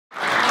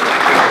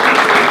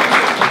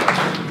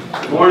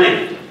Good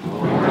morning.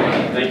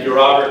 Thank you,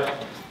 Robert.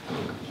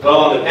 Well,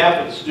 on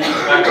behalf of the students,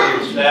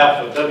 faculty, and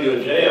staff of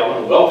W&J, I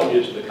want to welcome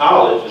you to the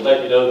college and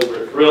let you know that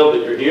we're thrilled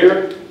that you're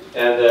here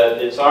and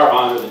that it's our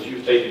honor that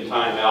you've taken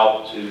time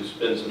out to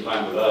spend some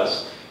time with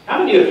us. How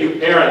many of you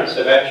parents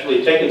have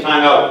actually taken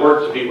time out of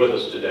work to be with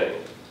us today?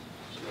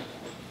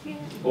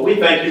 Well, we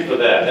thank you for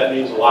that. That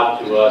means a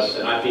lot to us,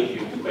 and I think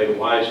you've made a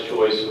wise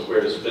choice of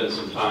where to spend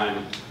some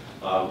time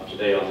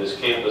today on this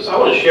campus. I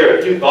want to share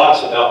a few thoughts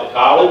about the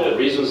college and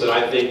reasons that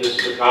I think this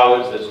is a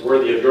college that's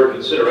worthy of your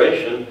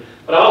consideration.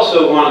 But I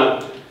also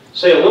want to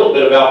say a little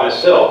bit about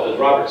myself. As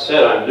Robert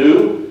said, I'm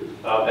new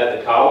at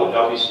the college.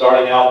 I'll be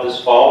starting out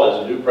this fall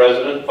as a new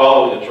president,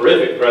 following a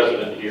terrific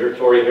president here,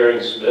 Tori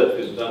Herring-Smith,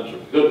 who's done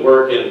some good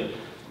work in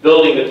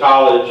building the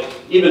college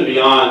even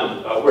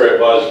beyond where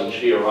it was when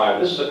she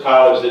arrived. This is a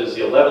college that is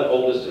the 11th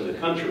oldest in the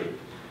country.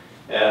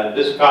 And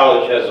this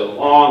college has a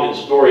long and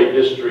storied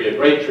history, a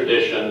great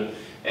tradition,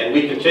 and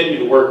we continue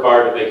to work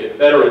hard to make it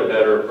better and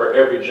better for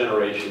every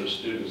generation of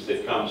students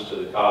that comes to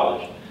the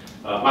college.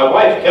 My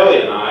wife,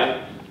 Kelly, and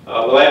I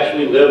will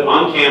actually live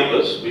on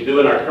campus. We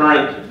do in our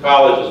current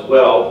college as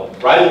well,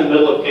 right in the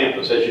middle of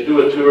campus. As you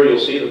do a tour, you'll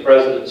see the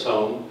president's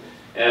home.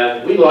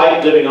 And we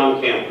like living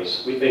on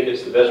campus. We think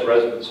it's the best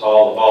residence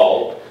hall of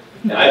all.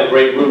 And I have a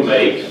great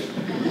roommate.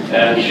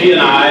 And she and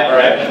I are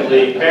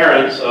actually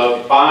parents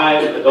of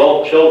 5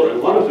 adult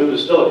children, one of whom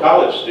is still a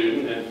college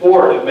student, and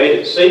 4 have made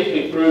it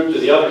safely through to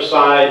the other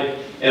side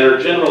and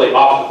are generally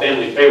off the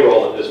family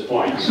payroll at this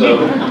point.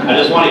 So I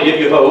just want to give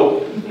you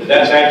hope that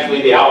that's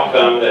actually the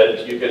outcome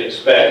that you can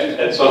expect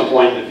at some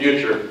point in the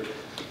future.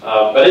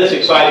 But it's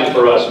exciting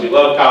for us. We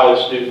love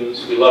college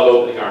students. We love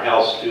opening our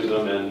house to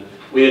them, and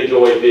we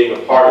enjoy being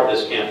a part of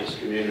this campus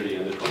community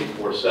and the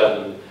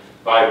 24/7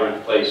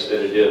 vibrant place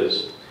that it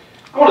is.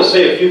 I want to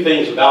say a few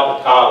things about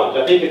the college.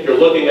 I think if you're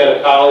looking at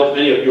a college,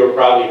 many of you are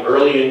probably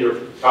early in your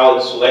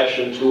college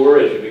selection tour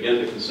as you begin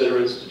to consider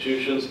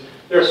institutions.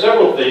 There are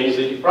several things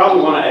that you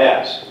probably want to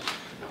ask.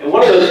 And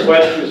one of those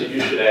questions that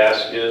you should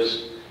ask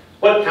is,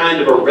 what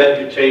kind of a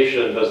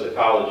reputation does the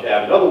college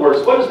have? In other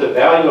words, what is the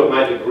value of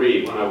my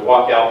degree when I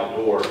walk out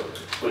the door?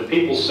 When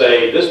people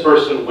say, this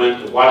person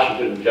went to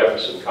Washington and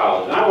Jefferson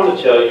College. And I want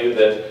to tell you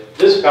that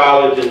this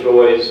college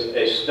enjoys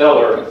a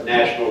stellar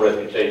national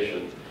reputation.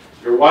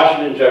 Your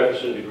Washington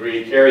Jefferson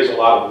degree carries a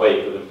lot of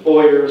weight with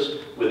employers,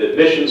 with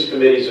admissions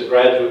committees at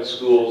graduate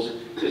schools.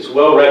 It's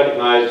well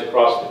recognized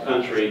across the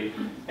country,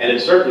 and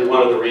it's certainly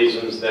one of the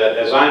reasons that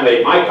as I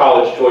made my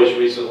college choice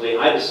recently,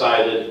 I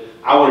decided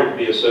I wanted to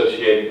be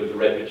associated with the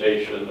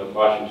reputation of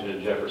Washington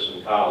and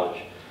Jefferson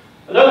College.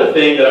 Another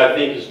thing that I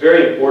think is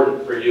very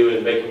important for you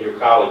in making your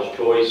college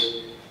choice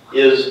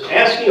is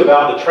asking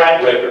about the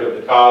track record of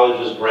the college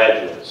as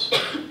graduates.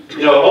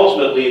 You know,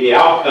 ultimately, the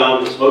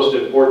outcome that's most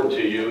important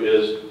to you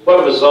is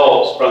what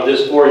results from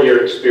this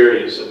 4-year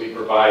experience that we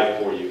provide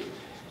for you.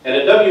 And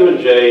at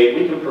W&J,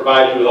 we can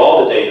provide you with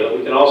all the data.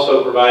 We can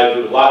also provide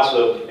you with lots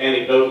of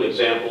anecdotal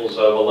examples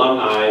of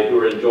alumni who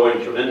are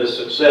enjoying tremendous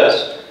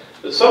success.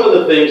 But some of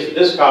the things that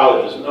this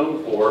college is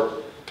known for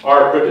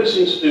are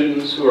producing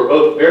students who are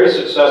both very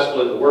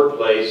successful in the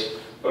workplace,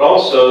 but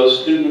also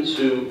students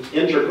who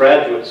enter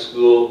graduate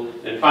school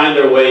and find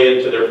their way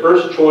into their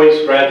first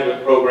choice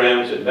graduate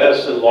programs in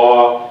medicine,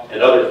 law,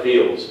 and other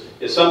fields.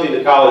 It's something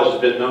the college has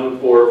been known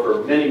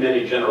for many,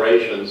 many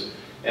generations.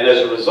 And as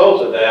a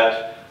result of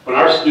that, when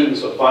our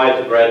students apply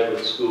to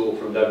graduate school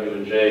from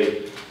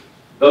W&J,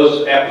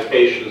 those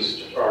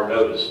applications are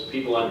noticed.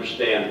 People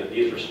understand that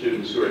these are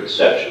students who are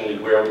exceptionally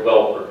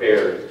well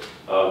prepared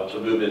to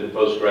move into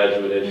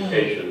postgraduate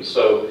education.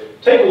 So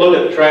take a look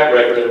at the track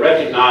record and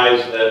recognize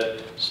that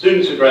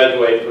students who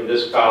graduate from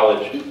this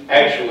college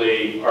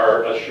actually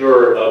are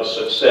assured of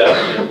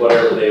success in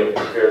whatever they have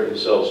prepared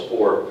themselves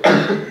for.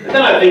 And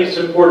then I think it's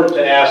important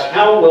to ask,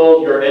 how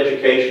will your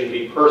education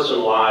be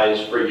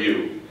personalized for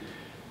you?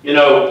 You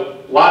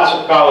know, lots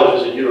of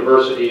colleges and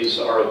universities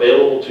are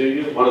available to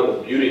you. One of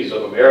the beauties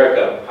of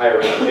America higher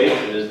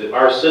education is that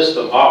our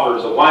system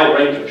offers a wide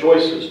range of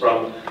choices,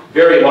 from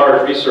very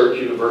large research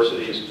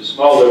universities to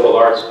small liberal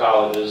arts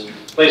colleges,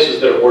 places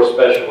that are more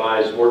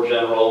specialized, more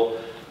general,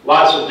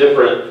 lots of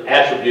different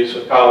attributes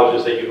of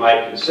colleges that you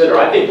might consider.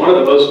 I think one of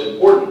the most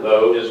important,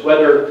 though, is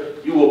whether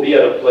you will be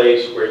at a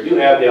place where you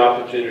have the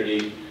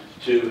opportunity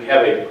to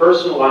have a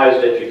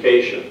personalized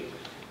education.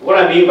 What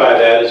I mean by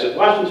that is at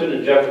Washington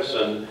and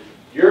Jefferson,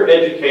 your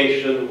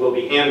education will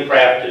be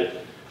handcrafted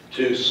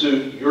to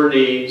suit your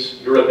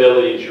needs, your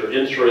abilities, your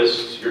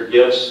interests, your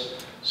gifts,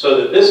 so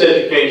that this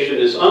education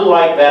is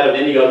unlike that of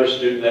any other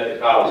student at the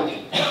college.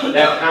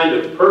 That kind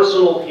of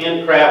personal,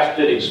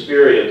 handcrafted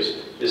experience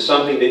is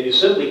something that you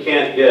simply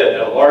can't get at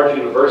a large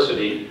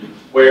university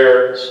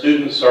where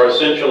students are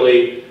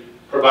essentially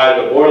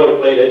provided a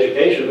boilerplate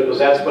education, because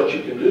that's what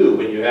you can do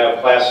when you have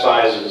class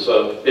sizes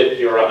of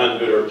 50 or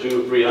 100 or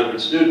 200 or 300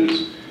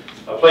 students.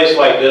 A place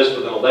like this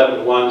with an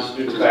 11-to-1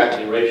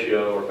 student-faculty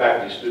ratio or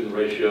faculty-student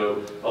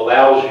ratio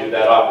allows you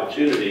that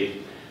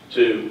opportunity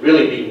to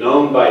really be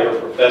known by your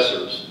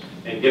professors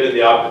and given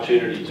the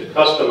opportunity to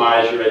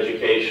customize your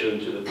education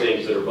to the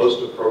things that are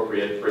most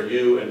appropriate for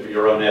you and for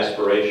your own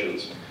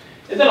aspirations.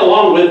 And then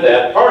along with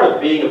that, part of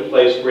being a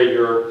place where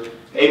you're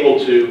able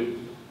to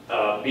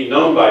be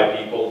known by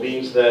people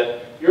means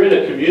that you're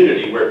in a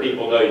community where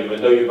people know you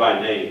and know you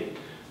by name.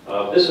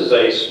 This is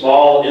a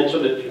small,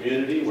 intimate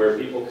community where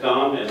people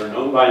come and are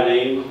known by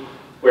name,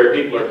 where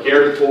people are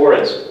cared for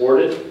and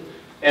supported,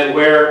 and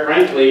where,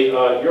 frankly,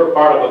 you're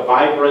part of a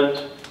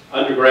vibrant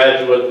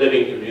undergraduate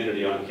living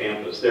community on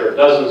campus. There are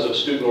dozens of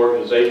student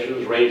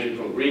organizations ranging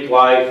from Greek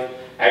life,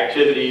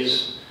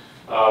 activities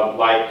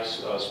like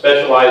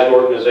specialized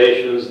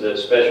organizations that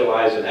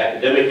specialize in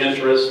academic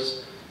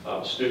interests,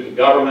 student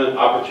government,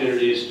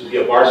 opportunities to be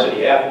a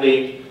varsity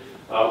athlete.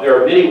 There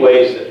are many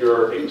ways that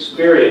your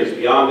experience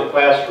beyond the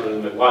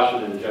classroom at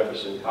Washington and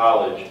Jefferson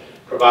College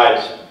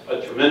provides a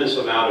tremendous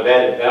amount of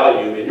added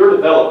value in your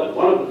development.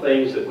 One of the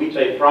things that we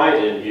take pride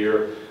in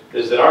here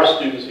is that our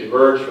students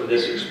emerge from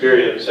this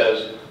experience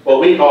as what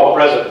we call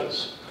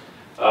presidents.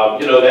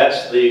 You know,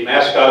 that's the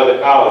mascot of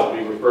the college.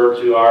 We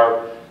refer to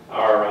our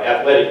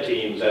athletic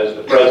teams as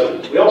the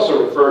presidents. We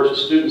also refer to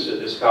students at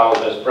this college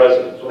as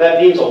presidents. Well,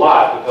 that means a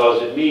lot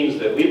because it means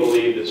that we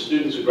believe that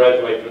students who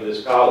graduate from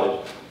this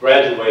college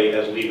graduate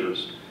as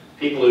leaders,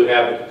 people who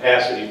have the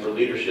capacity for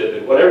leadership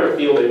in whatever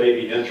field they may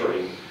be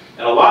entering.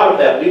 And a lot of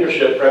that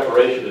leadership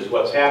preparation is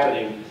what's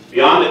happening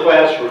beyond the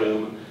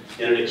classroom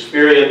in an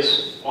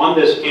experience on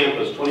this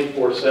campus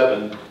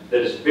 24/7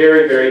 that is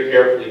very, very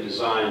carefully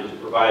designed to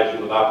provide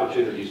you with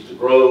opportunities to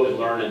grow and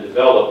learn and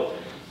develop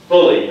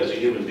fully as a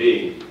human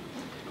being.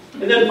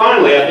 And then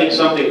finally, I think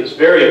something that's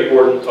very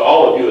important to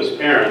all of you as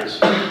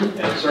parents,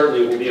 and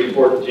certainly will be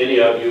important to any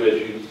of you as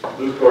you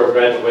move toward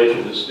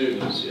graduation as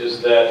students,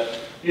 is that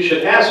you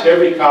should ask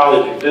every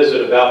college you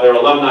visit about their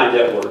alumni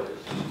network.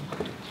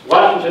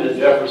 Washington and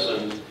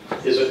Jefferson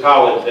is a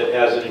college that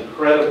has an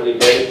incredibly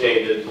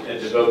dedicated and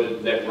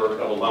devoted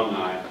network of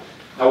alumni.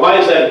 Now, why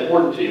is that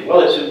important to you?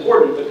 Well, it's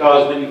important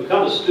because when you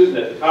become a student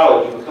at the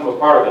college, you become a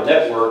part of a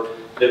network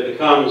that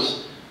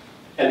becomes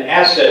an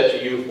asset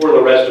to you for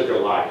the rest of your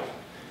life.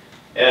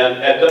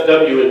 And at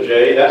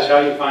W&J, that's how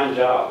you find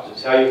jobs.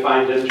 It's how you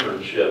find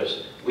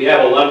internships. We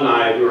have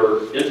alumni who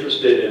are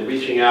interested in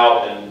reaching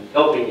out and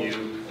helping you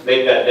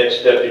make that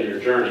next step in your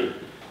journey.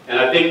 And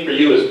I think for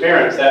you as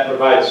parents, that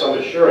provides some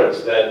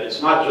assurance that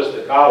it's not just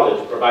the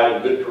college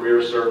providing good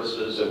career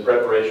services and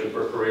preparation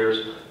for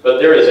careers, but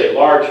there is a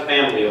large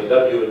family of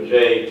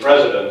W&J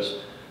presidents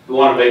who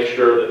want to make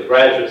sure that the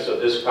graduates of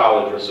this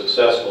college are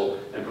successful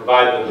and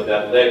provide them with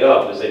that leg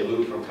up as they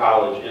move from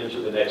college into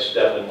the next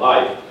step in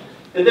life.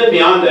 And then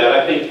beyond that,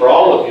 I think for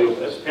all of you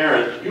as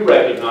parents, you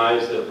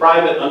recognize that a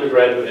private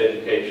undergraduate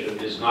education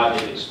is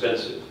not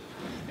inexpensive.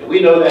 And we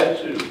know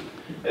that too.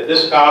 At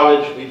this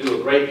college, we do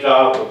a great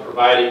job of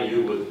providing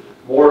you with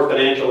more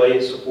financial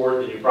aid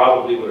support than you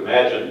probably would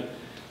imagine.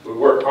 We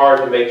work hard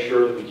to make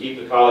sure that we keep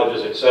the college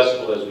as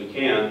accessible as we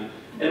can.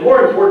 And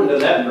more important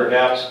than that,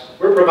 perhaps,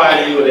 we're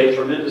providing you with a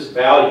tremendous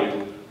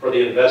value for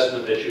the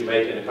investment that you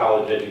make in a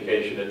college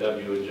education at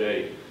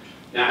W&J.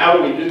 Now, how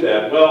do we do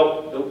that?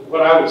 Well,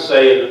 what I would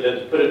say, and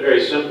to put it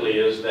very simply,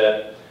 is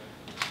that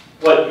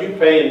what you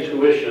pay in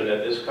tuition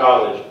at this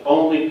college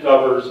only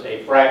covers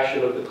a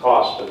fraction of the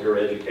cost of your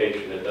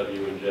education at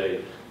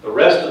W&J. The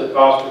rest of the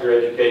cost of your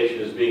education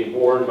is being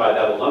borne by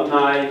that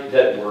alumni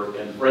network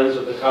and friends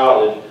of the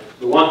college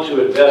who want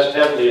to invest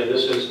heavily in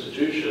this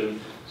institution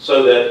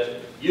so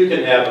that you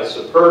can have a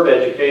superb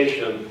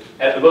education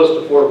at the most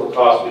affordable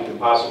cost we can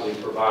possibly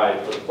provide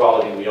for the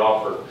quality we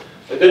offer.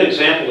 A good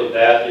example of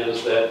that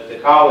is that the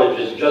college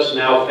is just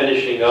now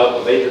finishing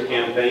up a major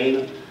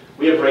campaign.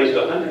 We have raised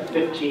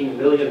 $115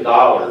 million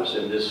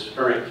in this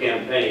current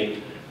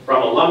campaign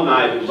from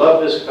alumni who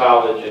love this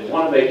college and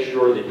want to make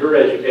sure that your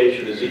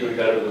education is even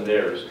better than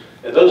theirs.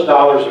 And those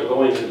dollars are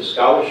going into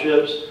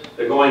scholarships.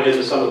 They're going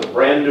into some of the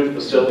brand new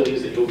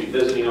facilities that you'll be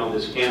visiting on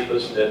this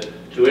campus that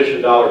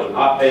tuition dollars are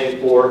not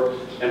paying for,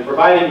 and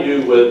providing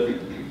you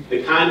with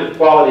the kind of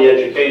quality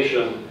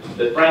education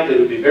that frankly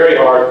would be very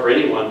hard for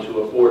anyone to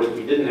afford if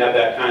we didn't have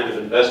that kind of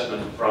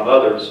investment from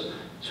others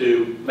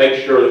to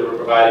make sure that we're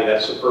providing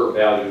that superb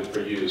value for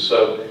you.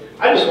 So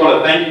I just want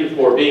to thank you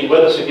for being with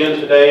us again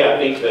today. I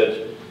think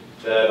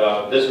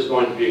that this is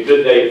going to be a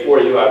good day for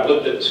you. I've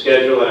looked at the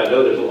schedule and I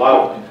know there's a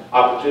lot of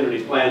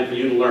opportunity planned for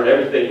you to learn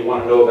everything you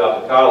want to know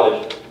about the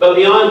college. But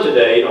beyond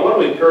today, I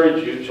want to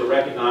encourage you to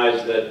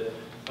recognize that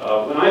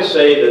when I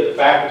say that the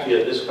faculty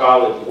at this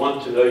college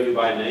want to know you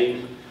by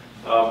name,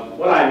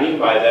 what I mean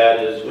by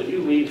that is when you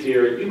leave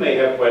here, you may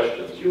have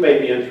questions. You may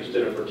be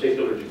interested in a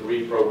particular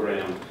degree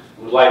program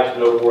and would like to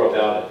know more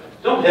about it.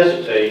 Don't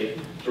hesitate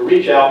to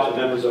reach out to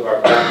members of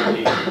our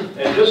faculty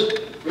and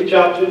just reach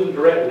out to them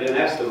directly and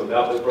ask them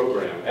about the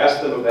program.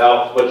 Ask them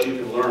about what you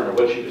can learn or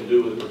what you can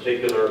do with a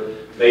particular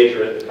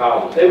major at the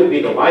college. They would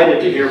be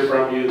delighted to hear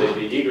from you. They'd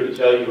be eager to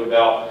tell you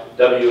about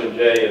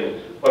W&J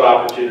and what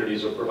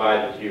opportunities are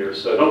provided here.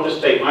 So don't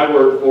just take my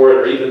word for it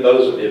or even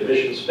those of the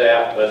admissions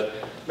staff, but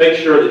make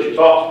sure that you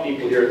talk to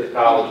people here at the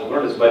college and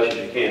learn as much as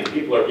you can.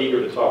 People are eager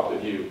to talk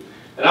with you.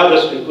 And I'll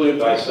just conclude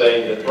by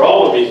saying that for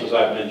all the reasons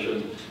I've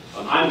mentioned,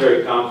 I'm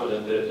very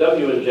confident that if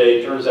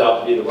W&J turns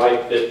out to be the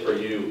right fit for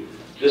you,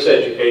 this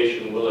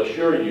education will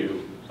assure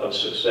you of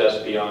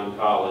success beyond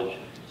college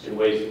in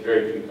ways that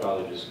very few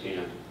colleges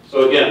can.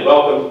 So again,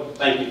 welcome.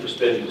 Thank you for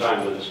spending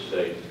time with us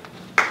today.